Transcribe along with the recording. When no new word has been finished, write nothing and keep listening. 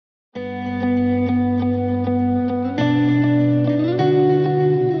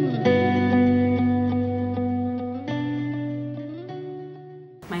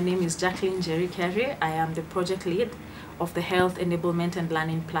Jacqueline Jerry Carey. I am the project lead of the Health Enablement and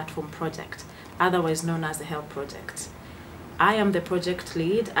Learning Platform project, otherwise known as the HELP project. I am the project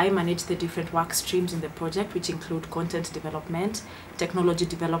lead. I manage the different work streams in the project, which include content development, technology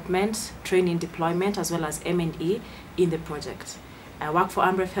development, training deployment, as well as M&E in the project. I work for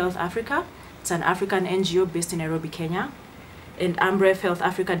Amref Health Africa. It's an African NGO based in Nairobi, Kenya. And Amref Health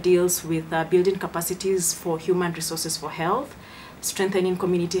Africa deals with building capacities for human resources for health, strengthening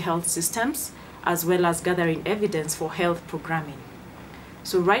community health systems, as well as gathering evidence for health programming.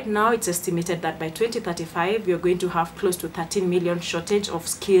 So right now it's estimated that by 2035 we are going to have close to 13 million shortage of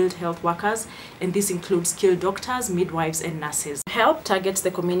skilled health workers, and this includes skilled doctors, midwives, and nurses. HELP targets the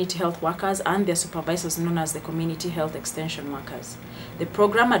community health workers and their supervisors, known as the community health extension workers. The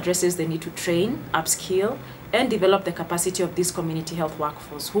program addresses the need to train, upskill, and develop the capacity of this community health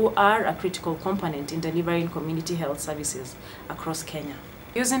workforce, who are a critical component in delivering community health services across Kenya.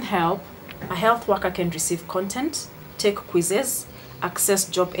 Using HELP, a health worker can receive content, take quizzes, access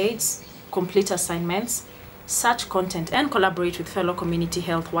job aids, complete assignments, search content, and collaborate with fellow community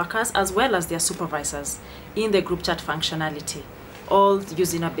health workers as well as their supervisors in the group chat functionality, all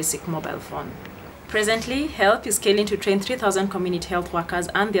using a basic mobile phone. Presently, HELP is scaling to train 3,000 community health workers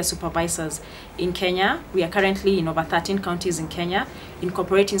and their supervisors in Kenya. We are currently in over 13 counties in Kenya,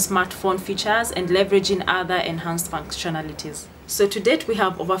 incorporating smartphone features and leveraging other enhanced functionalities. So to date, we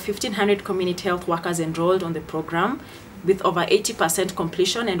have over 1,500 community health workers enrolled on the program, with over 80%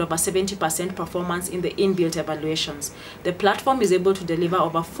 completion and over 70% performance in the inbuilt evaluations. The platform is able to deliver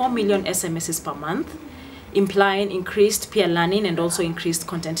over 4 million SMSs per month, implying increased peer learning and also increased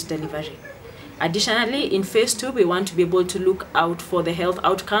content delivery. Additionally, in phase 2, we want to be able to look out for the health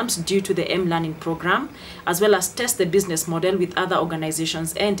outcomes due to the M-Learning program, as well as test the business model with other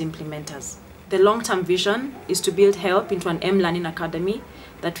organizations and implementers. The long-term vision is to build HELP into an M-Learning academy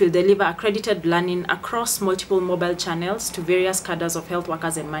that will deliver accredited learning across multiple mobile channels to various cadres of health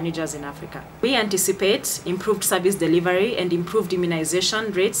workers and managers in Africa. We anticipate improved service delivery and improved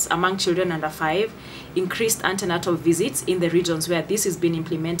immunization rates among children under 5, increased antenatal visits in the regions where this is being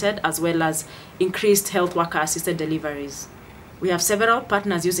implemented, as well as increased health worker assisted deliveries. We have several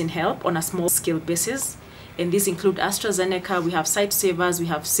partners using HELP on a small scale basis, and these include AstraZeneca, we have Site Savers, we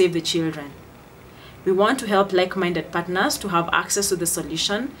have Save the Children. We want to help like-minded partners to have access to the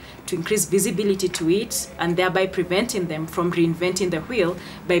solution, to increase visibility to it, and thereby preventing them from reinventing the wheel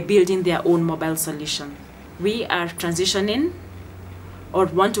by building their own mobile solution. We are transitioning or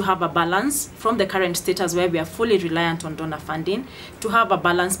want to have a balance from the current status where we are fully reliant on donor funding, to have a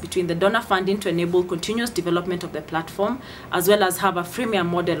balance between the donor funding to enable continuous development of the platform, as well as have a freemium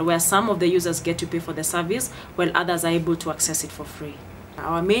model where some of the users get to pay for the service while others are able to access it for free.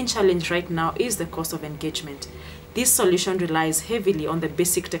 Our main challenge right now is the cost of engagement. This solution relies heavily on the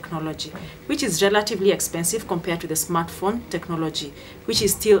basic technology, which is relatively expensive compared to the smartphone technology, which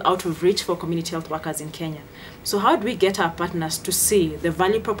is still out of reach for community health workers in Kenya. So how do we get our partners to see the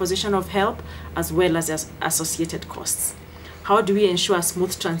value proposition of HELP as well as associated costs? How do we ensure a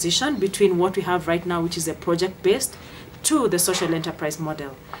smooth transition between what we have right now, which is a project-based, to the social enterprise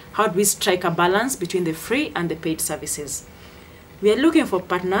model? How do we strike a balance between the free and the paid services? We are looking for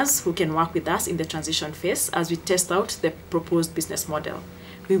partners who can work with us in the transition phase as we test out the proposed business model.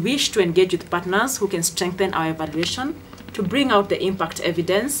 We wish to engage with partners who can strengthen our evaluation to bring out the impact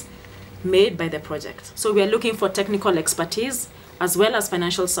evidence made by the project. So we are looking for technical expertise as well as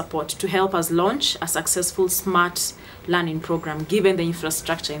financial support to help us launch a successful smart learning program given the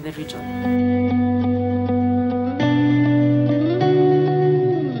infrastructure in the region.